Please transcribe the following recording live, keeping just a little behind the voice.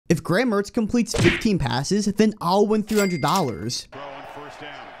If Graham Mertz completes 15 passes, then I'll win $300.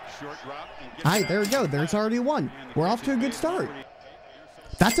 Alright, there we go. There's already one. We're off to a good start.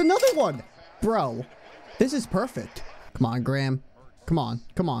 That's another one. Bro, this is perfect. Come on, Graham. Come on.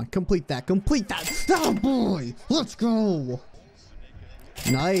 Come on. Complete that. Complete that. Oh, boy. Let's go.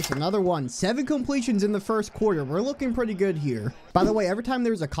 Nice. Another one. 7 completions in the first quarter. We're looking pretty good here. By the way, every time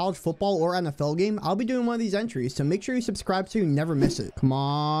there's a college football or NFL game, I'll be doing one of these entries, so make sure you subscribe so you never miss it. Come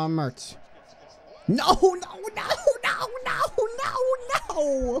on, Mertz. No, no, no, no, no, no,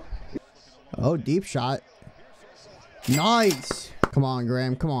 no. Oh, deep shot. Nice. Come on,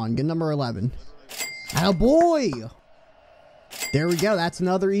 Graham. Come on. Get number 11. Attaboy. There we go. That's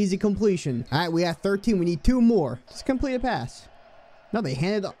another easy completion. All right, we have 13. We need 2 more. Just complete a pass. No, they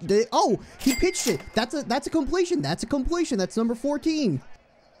handed up. Oh, he pitched it. That's a completion. That's a completion. That's number 14.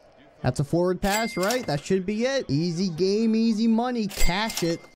 That's a forward pass, right? That should be it. Easy game, easy money. Cash it.